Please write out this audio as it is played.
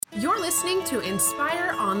listening to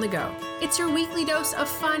Inspire on the Go. It's your weekly dose of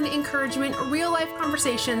fun, encouragement, real-life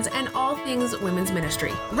conversations, and all things women's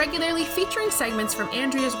ministry. Regularly featuring segments from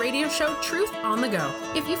Andrea's radio show, Truth on the Go.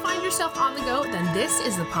 If you find yourself on the go, then this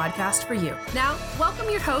is the podcast for you. Now, welcome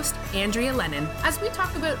your host, Andrea Lennon, as we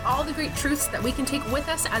talk about all the great truths that we can take with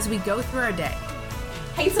us as we go through our day.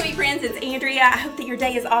 Hey sweet friends, it's Andrea. I hope that your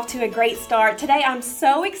day is off to a great start. Today I'm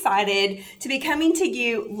so excited to be coming to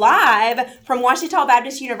you live from Ouachita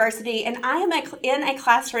Baptist University, and I am in a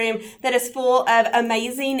classroom that is full of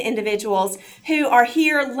amazing individuals who are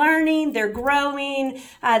here learning, they're growing,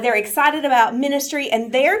 they're excited about ministry,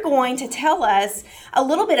 and they're going to tell us a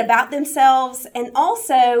little bit about themselves and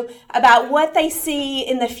also about what they see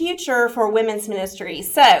in the future for women's ministry.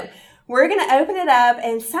 So, we're going to open it up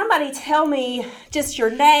and somebody tell me just your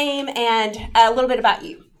name and a little bit about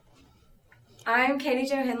you. I'm Katie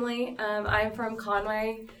Jo Henley. I'm from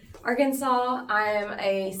Conway, Arkansas. I am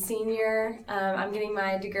a senior. I'm getting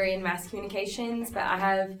my degree in mass communications, but I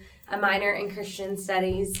have a minor in Christian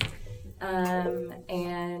studies.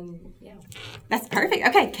 And yeah. That's perfect.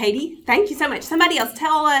 Okay, Katie, thank you so much. Somebody else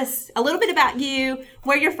tell us a little bit about you,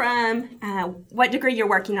 where you're from, what degree you're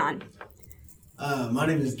working on. My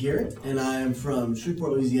name is Garrett, and I am from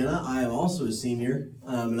Shreveport, Louisiana. I am also a senior,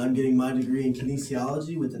 and I'm getting my degree in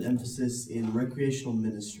kinesiology with an emphasis in recreational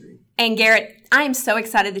ministry. And Garrett, I am so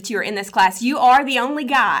excited that you are in this class. You are the only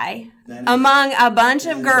guy among a bunch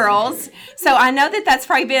of girls, so I know that that's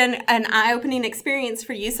probably been an eye-opening experience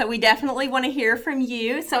for you, so we definitely want to hear from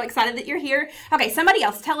you. So excited that you're here. Okay, somebody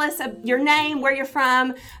else, tell us your name, where you're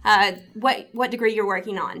from, what degree you're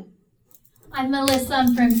working on. I'm Melissa.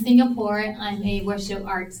 I'm from Singapore. I'm a worship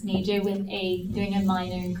arts major doing a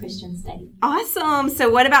minor in Christian studies. Awesome. So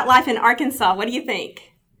what about life in Arkansas? What do you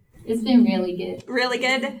think? It's been really good. Really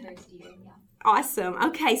good? First year, yeah. Awesome.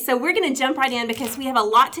 Okay, so we're going to jump right in because we have a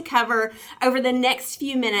lot to cover over the next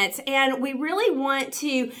few minutes, and we really want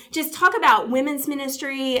to just talk about women's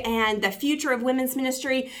ministry and the future of women's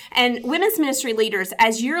ministry. And women's ministry leaders,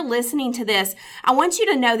 as you're listening to this, I want you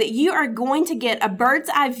to know that you are going to get a bird's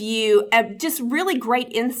eye view of just really great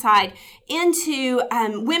insight into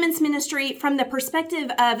women's ministry from the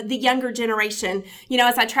perspective of the younger generation. You know,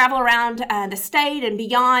 as I travel around the state and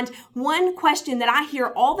beyond, one question that I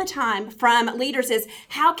hear all the time from leaders is,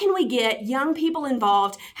 how can we get young people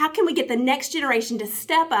involved? How can we get the next generation to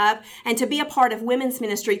step up and to be a part of women's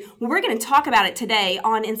ministry? Well, we're going to talk about it today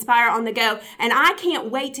on Inspire on the Go, and I can't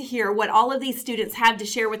wait to hear what all of these students have to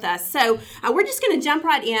share with us. So we're just going to jump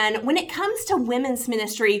right in. When it comes to women's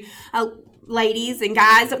ministry, ladies and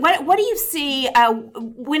guys, what do you see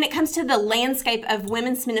when it comes to the landscape of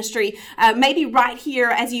women's ministry? Maybe right here,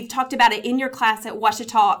 as you've talked about it in your class at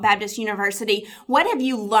Ouachita Baptist University, what have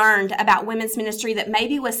you learned about women's ministry that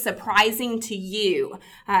maybe was surprising to you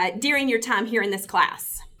during your time here in this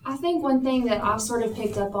class? I think one thing that I've sort of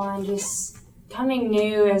picked up on just coming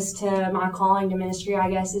new as to my calling to ministry, I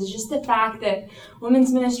guess, is just the fact that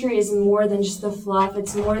women's ministry is more than just the fluff.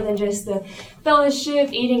 It's more than just the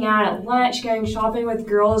fellowship, eating out at lunch, going shopping with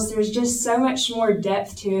girls. There's just so much more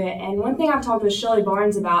depth to it. And one thing I've talked with Shelley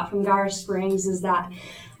Barnes about from Geyer Springs is that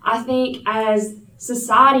I think as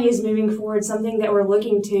society is moving forward, something that we're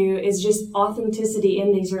looking to is just authenticity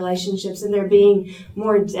in these relationships, and there being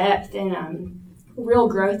more depth and real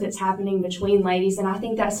growth that's happening between ladies. And I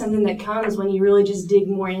think that's something that comes when you really just dig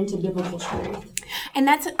more into biblical truth. And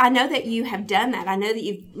I know that you have done that. I know that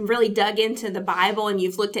you've really dug into the Bible and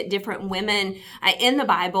you've looked at different women in the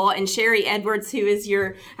Bible. And Sherry Edwards, who is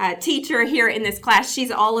your teacher here in this class,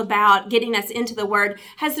 she's all about getting us into the Word.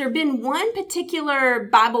 Has there been one particular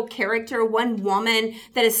Bible character, one woman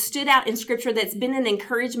that has stood out in Scripture that's been an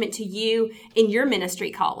encouragement to you in your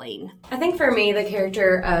ministry calling? I think for me, the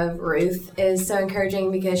character of Ruth is so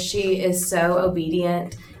encouraging because she is so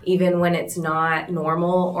obedient, even when it's not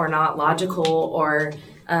normal or not logical, or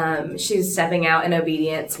she's stepping out in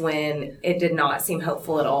obedience when it did not seem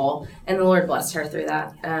hopeful at all. And the Lord blessed her through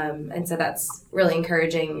that. And so that's really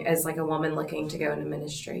encouraging as like a woman looking to go into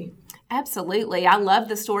ministry. Absolutely. I love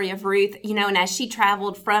the story of Ruth, you know, and as she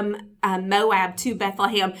traveled from Moab to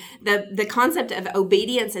Bethlehem, the concept of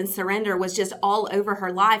obedience and surrender was just all over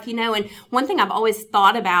her life, you know. And one thing I've always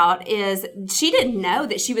thought about is she didn't know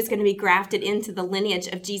that she was going to be grafted into the lineage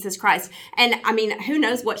of Jesus Christ. And I mean, who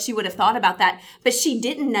knows what she would have thought about that, but she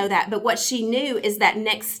didn't know that. But what she knew is that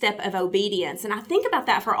next step of obedience. And I think about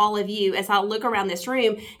that for all of you as I look around this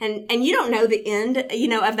room, and you don't know the end, you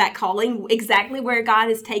know, of that calling, exactly where God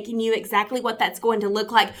is taking you, exactly what that's going to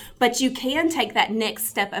look like, but you can take that next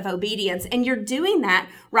step of obedience obedience. And you're doing that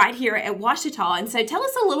right here at Ouachita. And so tell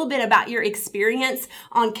us a little bit about your experience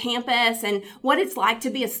on campus and what it's like to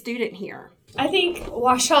be a student here. I think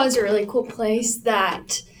Ouachita is a really cool place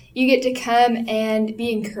that you get to come and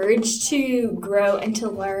be encouraged to grow and to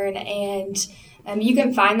learn, and you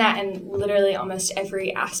can find that in literally almost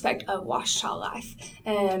every aspect of Ouachita life.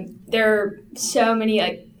 There are so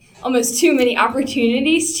many, almost too many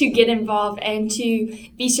opportunities to get involved and to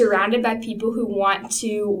be surrounded by people who want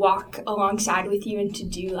to walk alongside with you and to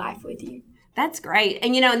do life with you. That's great.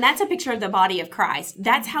 And, and that's a picture of the body of Christ.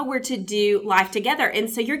 That's how we're to do life together. And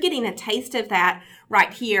so you're getting a taste of that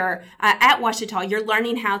right here at Ouachita. You're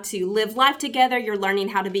learning how to live life together. You're learning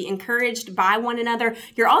how to be encouraged by one another.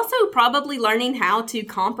 You're also probably learning how to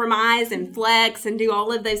compromise and flex and do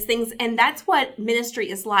all of those things. And that's what ministry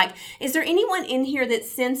is like. Is there anyone in here that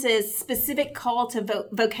senses specific call to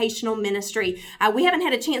vocational ministry? We haven't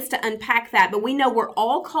had a chance to unpack that, but we know we're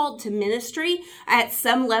all called to ministry at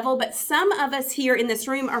some level. But some of us here in this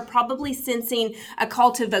room are probably sensing a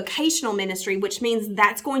call to vocational ministry, which means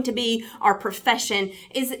that's going to be our profession.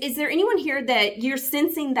 Is there anyone here that you're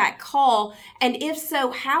sensing that call? And if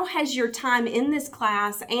so, how has your time in this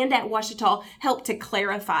class and at Ouachita helped to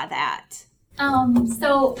clarify that?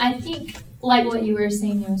 So I think, like what you were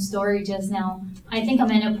saying in your story just now, I think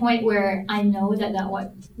I'm at a point where I know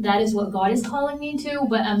that is what God is calling me to,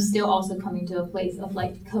 but I'm still also coming to a place of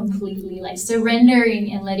completely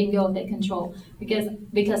surrendering and letting go of that control,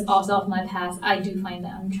 because also of my past, I do find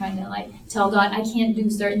that I'm trying to tell God I can't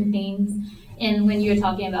do certain things. And when you're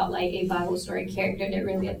talking about a Bible story character that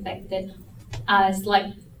really affected us,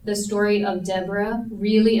 the story of Deborah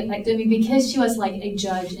really affected me because she was a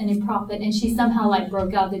judge and a prophet, and she somehow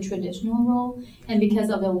broke out the traditional role. And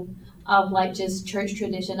because of just church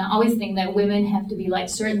tradition, I always think that women have to be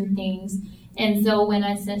certain things. And so when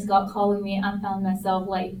I sensed God calling me, I found myself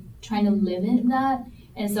trying to limit that.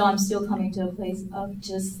 And so I'm still coming to a place of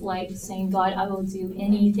just saying, God, I will do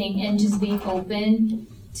anything, and just being open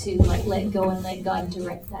to let go and let God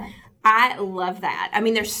direct that. I love that. I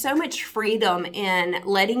mean, there's so much freedom in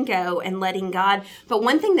letting go and letting God. But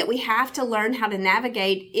one thing that we have to learn how to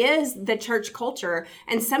navigate is the church culture.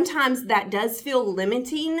 And sometimes that does feel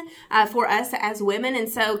limiting for us as women. And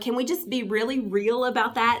so can we just be really real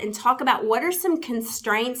about that and talk about what are some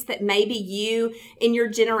constraints that maybe you in your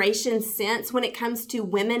generation sense when it comes to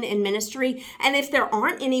women in ministry? And if there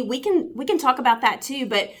aren't any, we can talk about that too.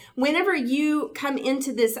 But whenever you come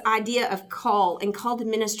into this idea of call and call to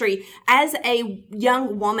ministry, as a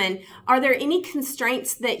young woman, are there any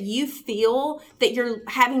constraints that you feel that you're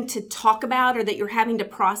having to talk about or that you're having to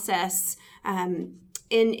process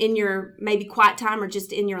in your maybe quiet time or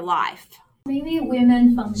just in your life? Maybe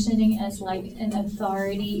women functioning as an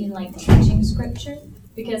authority in teaching scripture.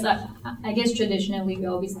 Because I guess traditionally we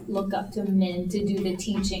always look up to men to do the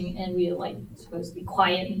teaching, and we're supposed to be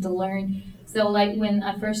quiet and to learn. So when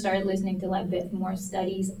I first started listening to Beth Moore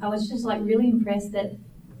studies, I was just really impressed that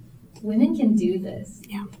women can do this.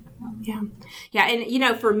 Yeah.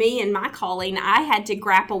 And, for me and my calling, I had to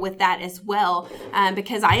grapple with that as well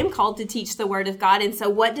because I am called to teach the Word of God. And so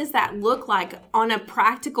what does that look like on a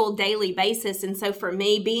practical daily basis? And so for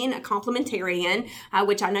me, being a complementarian,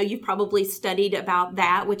 which I know you've probably studied about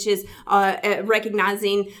that, which is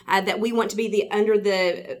recognizing that we want to be under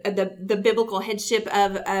the biblical headship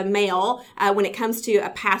of a male when it comes to a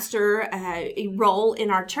pastor role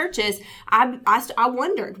in our churches, I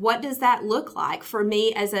wondered, what does that look like for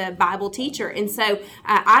me as a Bible teacher? And so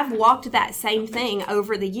I've walked that same thing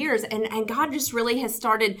over the years, and God just really has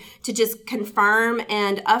started to just confirm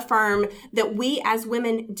and affirm that we as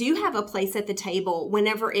women do have a place at the table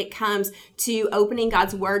whenever it comes to opening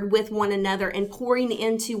God's Word with one another and pouring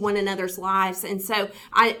into one another's lives. And so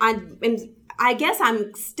I guess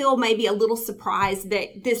I'm still maybe a little surprised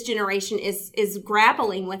that this generation is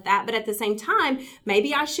grappling with that. But at the same time,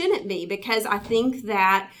 maybe I shouldn't be, because I think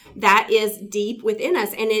that is deep within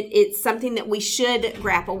us, and it's something that we should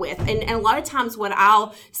grapple with. And a lot of times what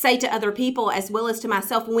I'll say to other people as well as to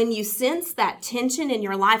myself, when you sense that tension in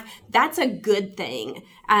your life, that's a good thing.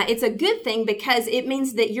 It's a good thing because it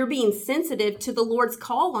means that you're being sensitive to the Lord's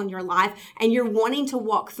call on your life, and you're wanting to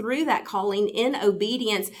walk through that calling in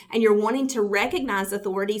obedience, and you're wanting to recognize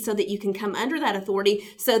authority so that you can come under that authority,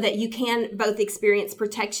 so that you can both experience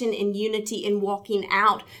protection and unity in walking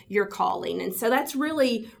out your calling. And so that's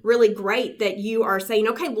really, really great that you are saying,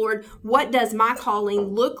 okay, Lord, what does my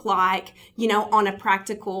calling look like, on a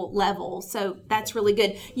practical level? So that's really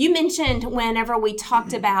good. You mentioned whenever we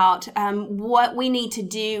talked about what we need to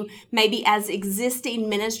do do maybe as existing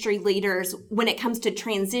ministry leaders when it comes to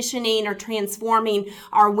transitioning or transforming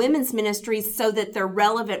our women's ministries so that they're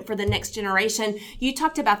relevant for the next generation. You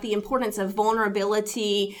talked about the importance of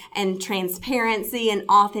vulnerability and transparency and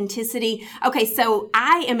authenticity. Okay, so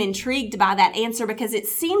I am intrigued by that answer because it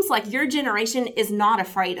seems like your generation is not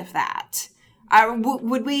afraid of that.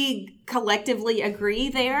 Would we collectively agree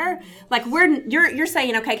there? Like you're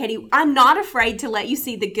saying, okay, Katie, I'm not afraid to let you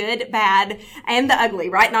see the good, bad, and the ugly,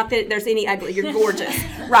 right? Not that there's any ugly. You're gorgeous,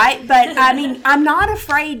 right? But I mean, I'm not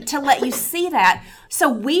afraid to let you see that. So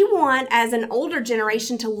we want, as an older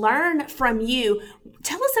generation, to learn from you.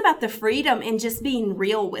 Tell us about the freedom in just being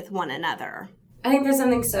real with one another. I think there's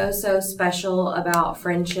something so special about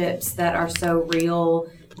friendships that are so real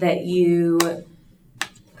that you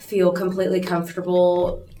feel completely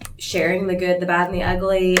comfortable sharing the good, the bad, and the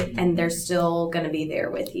ugly, and they're still going to be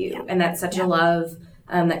there with you. Yeah. And that's such a love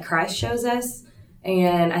that Christ shows us.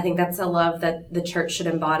 And I think that's a love that the church should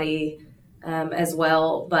embody as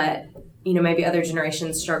well. But, you know, maybe other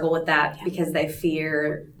generations struggle with that because they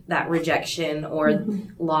fear that rejection or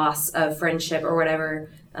loss of friendship or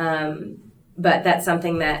whatever. But that's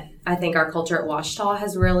something that I think our culture at Ouachita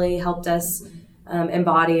has really helped us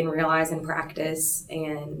embody and realize and practice,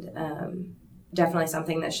 and definitely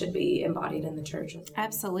something that should be embodied in the church as well.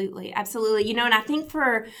 Absolutely. You know, and I think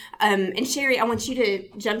for, and Sherry, I want you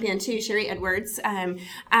to jump in too, Sherry Edwards.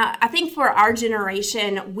 I think for our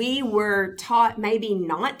generation, we were taught maybe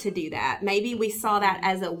not to do that. Maybe we saw that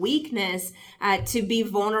as a weakness to be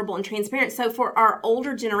vulnerable and transparent. So for our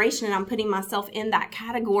older generation, and I'm putting myself in that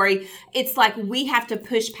category, it's like we have to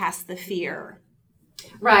push past the fear.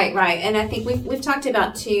 Right. And I think we've talked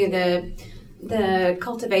about too the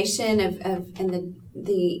cultivation of and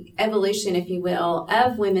the evolution, if you will,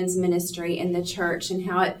 of women's ministry in the church and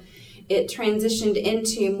how it transitioned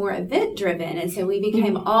into more event driven. And so we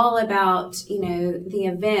became all about, you know, the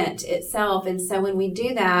event itself. And so when we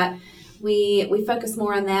do that, we focus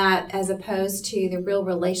more on that as opposed to the real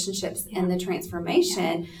relationships and the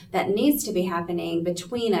transformation that needs to be happening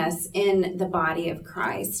between us in the body of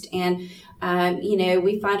Christ. And, you know,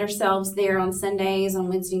 we find ourselves there on Sundays, on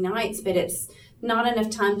Wednesday nights, but it's not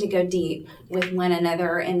enough time to go deep with one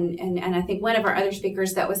another. And I think one of our other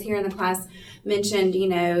speakers that was here in the class mentioned, you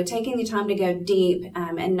know, taking the time to go deep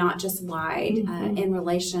and not just wide in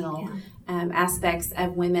relational aspects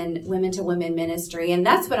of women to women ministry. And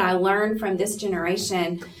that's what I learned from this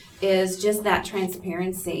generation is just that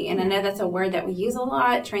transparency. And I know that's a word that we use a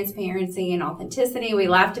lot, transparency and authenticity. We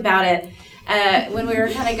laughed about it when we were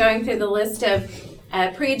kind of going through the list of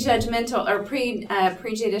prejudgmental or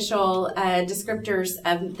prejudicial descriptors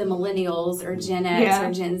of the millennials or Gen X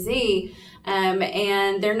or Gen Z.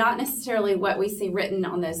 And they're not necessarily what we see written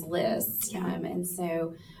on those lists. And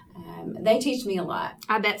so they teach me a lot.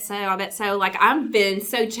 I bet so. Like, I've been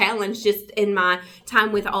so challenged just in my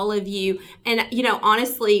time with all of you. And, you know,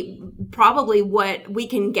 honestly, probably what we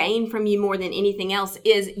can gain from you more than anything else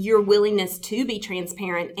is your willingness to be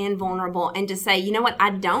transparent and vulnerable and to say, you know what, I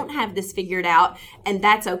don't have this figured out and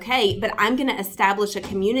that's okay, but I'm going to establish a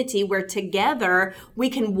community where together we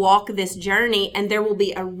can walk this journey and there will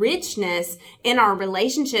be a richness in our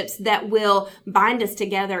relationships that will bind us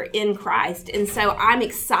together in Christ. And so I'm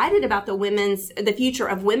excited about the future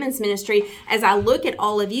of women's ministry as I look at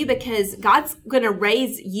all of you, because God's going to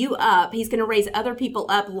raise you up. He's going to raise other people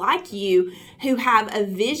up like you who have a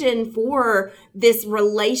vision for this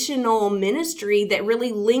relational ministry that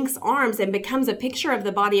really links arms and becomes a picture of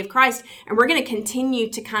the body of Christ. And we're going to continue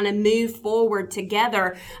to kind of move forward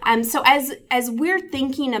together. So as we're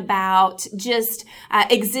thinking about just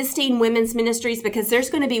existing women's ministries, because there's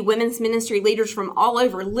going to be women's ministry leaders from all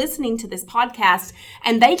over listening to this podcast,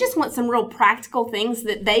 and they just want some real practical things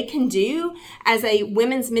that they can do as a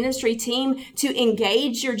women's ministry team to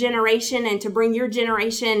engage your generation and to bring your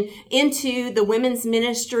generation into the women's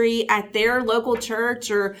ministry at their local church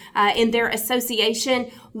or in their association.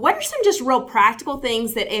 What are some just real practical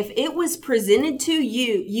things that if it was presented to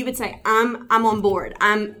you, you would say, I'm on board,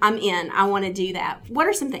 I'm in, I want to do that? What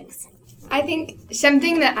are some things? I think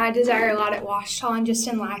something that I desire a lot at Ouachita and just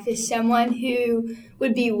in life is someone who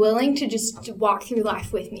would be willing to just walk through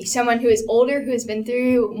life with me. Someone who is older, who has been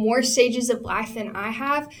through more stages of life than I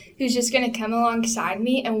have, who's just going to come alongside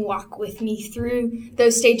me and walk with me through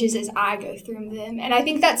those stages as I go through them. And I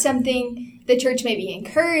think that's something the church maybe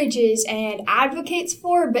encourages and advocates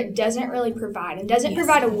for, but doesn't really provide and doesn't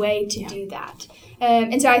provide a way to do that.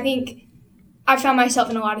 And so I think I found myself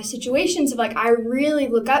in a lot of situations of like, I really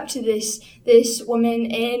look up to this woman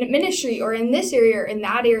in ministry or in this area or in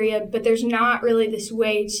that area, but there's not really this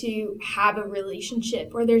way to have a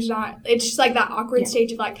relationship, or it's just like that awkward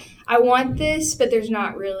stage of like, I want this, but there's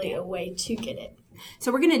not really a way to get it.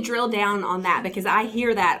 So we're going to drill down on that because I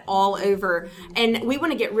hear that all over, and we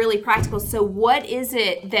want to get really practical. So what is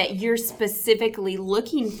it that you're specifically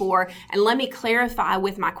looking for? And let me clarify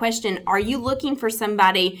with my question. Are you looking for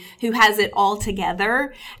somebody who has it all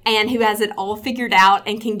together and who has it all figured out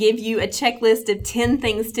and can give you a checklist of 10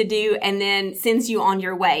 things to do and then sends you on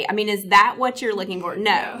your way? I mean, is that what you're looking for?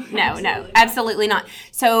 No, absolutely not.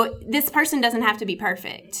 So this person doesn't have to be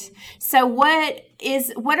perfect. So what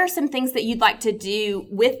are some things that you'd like to do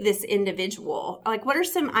with this individual? Like, what are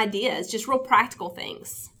some ideas, just real practical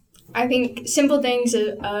things? I think simple things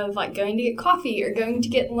of like going to get coffee or going to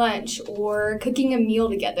get lunch or cooking a meal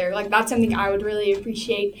together. Like, that's something I would really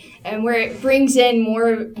appreciate, and where it brings in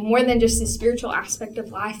more than just the spiritual aspect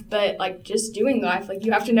of life, but like just doing life. Like,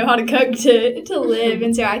 you have to know how to cook to live.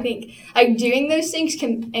 And so I think like doing those things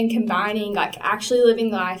and combining like actually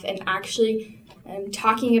living life and actually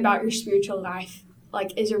talking about your spiritual life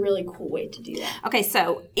like is a really cool way to do that. Okay,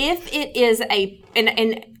 so if it is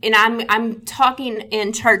and I'm talking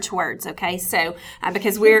in church words, okay? So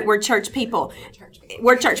because we're church people.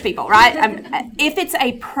 We're church people, right? If it's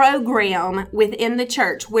a program within the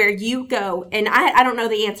church where you go, and I don't know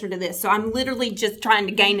the answer to this, so I'm literally just trying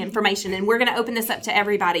to gain information, and we're going to open this up to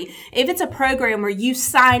everybody. If it's a program where you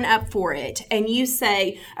sign up for it and you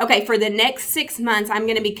say, okay, for the next 6 months, I'm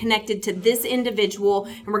going to be connected to this individual,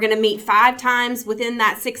 and we're going to meet 5 times within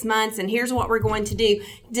that 6 months, and here's what we're going to do.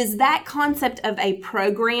 Does that concept of a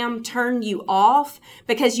program turn you off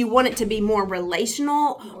because you want it to be more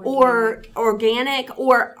relational or organic?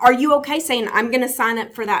 Or are you okay saying, I'm going to sign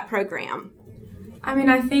up for that program? I mean,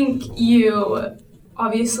 I think you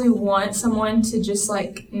obviously want someone to just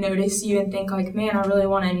like notice you and think like, man, I really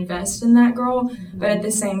want to invest in that girl. But at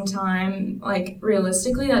the same time, like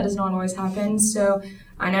realistically, that does not always happen. So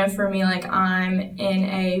I know for me, like I'm in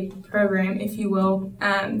a program, if you will,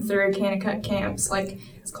 through Kanakuk Camps. Like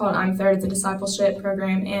it's called I'm Third at the Discipleship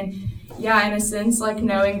Program. And yeah, in a sense, like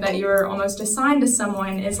knowing that you're almost assigned to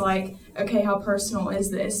someone is like, okay, how personal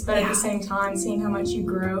is this? But at the same time, seeing how much you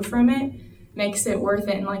grow from it makes it worth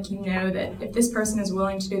it. And like, you know that if this person is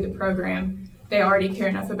willing to do the program, they already care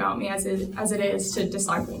enough about me as it is to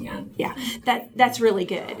disciple me. Yeah, that's really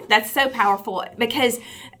good. That's so powerful, because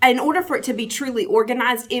in order for it to be truly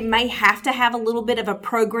organized, it may have to have a little bit of a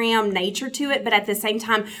program nature to it, but at the same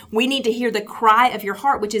time, we need to hear the cry of your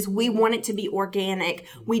heart, which is we want it to be organic.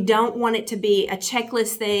 We don't want it to be a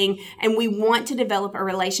checklist thing, and we want to develop a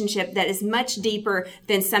relationship that is much deeper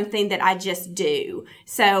than something that I just do.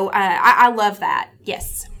 So I love that.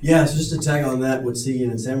 Yes. Yeah, so just to tag on that, what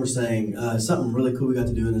Segan and Sam were saying, something really cool we got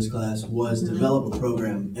to do in this class was develop a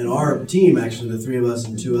program. And our team, actually, the 3 of us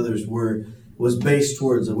and 2 others, was based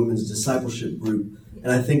towards a women's discipleship group.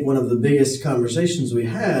 And I think one of the biggest conversations we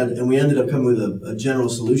had, and we ended up coming with a general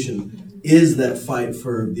solution, is that fight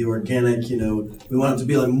for the organic. We want it to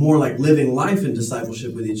be like more like living life in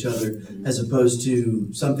discipleship with each other, as opposed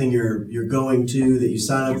to something you're going to that you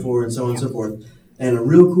sign up for and so on and so forth. And a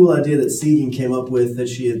real cool idea that Segan came up with that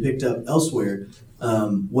she had picked up elsewhere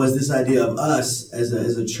was this idea of us as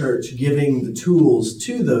a church giving the tools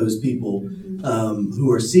to those people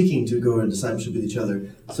who are seeking to go in discipleship with each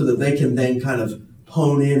other, so that they can then kind of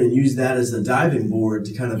hone in and use that as a diving board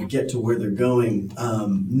to kind of get to where they're going.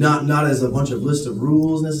 Not as a bunch of list of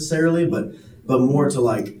rules necessarily, but more to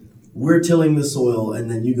like, we're tilling the soil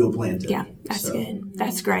and then you go plant it. Yeah, that's good.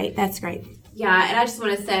 That's great. That's great. Yeah, and I just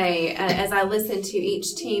want to say, as I listened to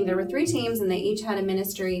each team, there were 3 teams, and they each had a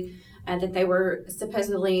ministry that they were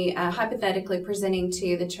supposedly, hypothetically presenting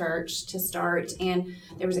to the church to start. And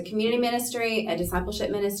there was a community ministry, a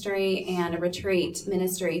discipleship ministry, and a retreat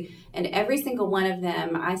ministry. And every single one of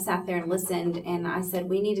them, I sat there and listened, and I said,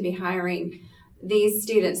 we need to be hiring these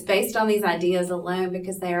students based on these ideas alone,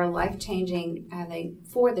 because they are life-changing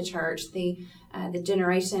for the church. The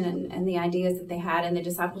generation and the ideas that they had in the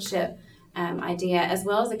discipleship idea, as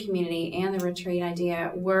well as the community and the retreat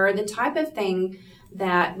idea, were the type of thing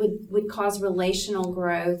that would cause relational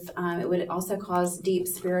growth. It would also cause deep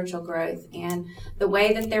spiritual growth. And the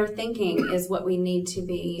way that they're thinking is what we need to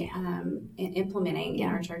be implementing in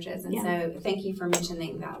our churches. And so thank you for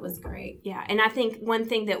mentioning that. Was great. Yeah, and I think one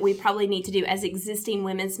thing that we probably need to do as existing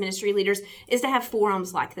women's ministry leaders is to have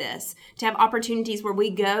forums like this, to have opportunities where we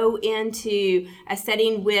go into a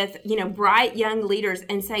setting with, bright young leaders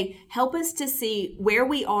and say, help us to see where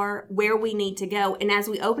we are, where we need to go. And as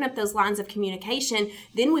we open up those lines of communication, conversation.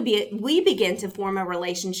 Then we begin to form a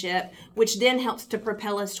relationship, which then helps to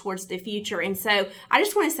propel us towards the future. And so I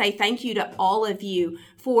just want to say thank you to all of you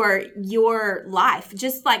for your life,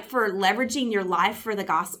 just like for leveraging your life for the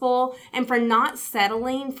gospel and for not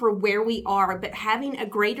settling for where we are, but having a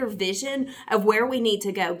greater vision of where we need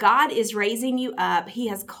to go. God is raising you up. He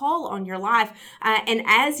has call on your life. And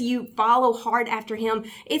as you follow hard after him,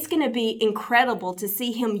 it's going to be incredible to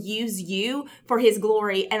see him use you for his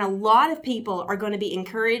glory. And a lot of people are going to be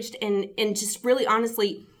encouraged and just really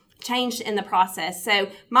honestly changed in the process. So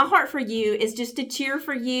my heart for you is just to cheer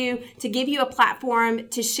for you, to give you a platform,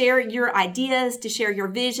 to share your ideas, to share your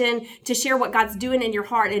vision, to share what God's doing in your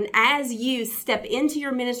heart. And as you step into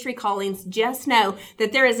your ministry callings, just know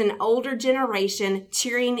that there is an older generation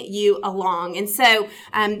cheering you along. And so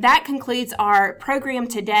that concludes our program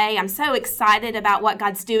today. I'm so excited about what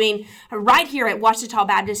God's doing right here at Ouachita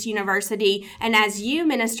Baptist University. And as you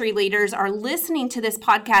ministry leaders are listening to this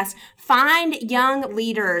podcast, find young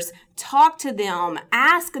leaders, talk to them,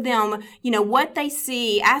 ask them, what they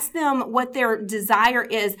see, ask them what their desire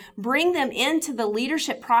is, bring them into the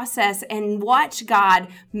leadership process and watch God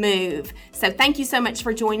move. So thank you so much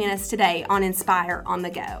for joining us today on Inspire on the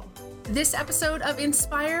Go. This episode of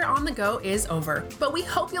Inspire on the Go is over, but we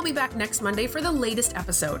hope you'll be back next Monday for the latest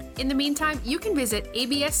episode. In the meantime, you can visit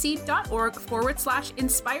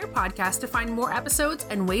absc.org/Inspire podcast to find more episodes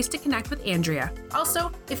and ways to connect with Andrea.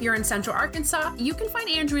 Also, if you're in Central Arkansas, you can find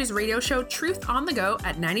Andrea's radio show Truth on the Go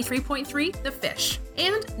at 93.3 The Fish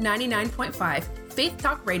and 99.5 Faith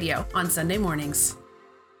Talk Radio on Sunday mornings.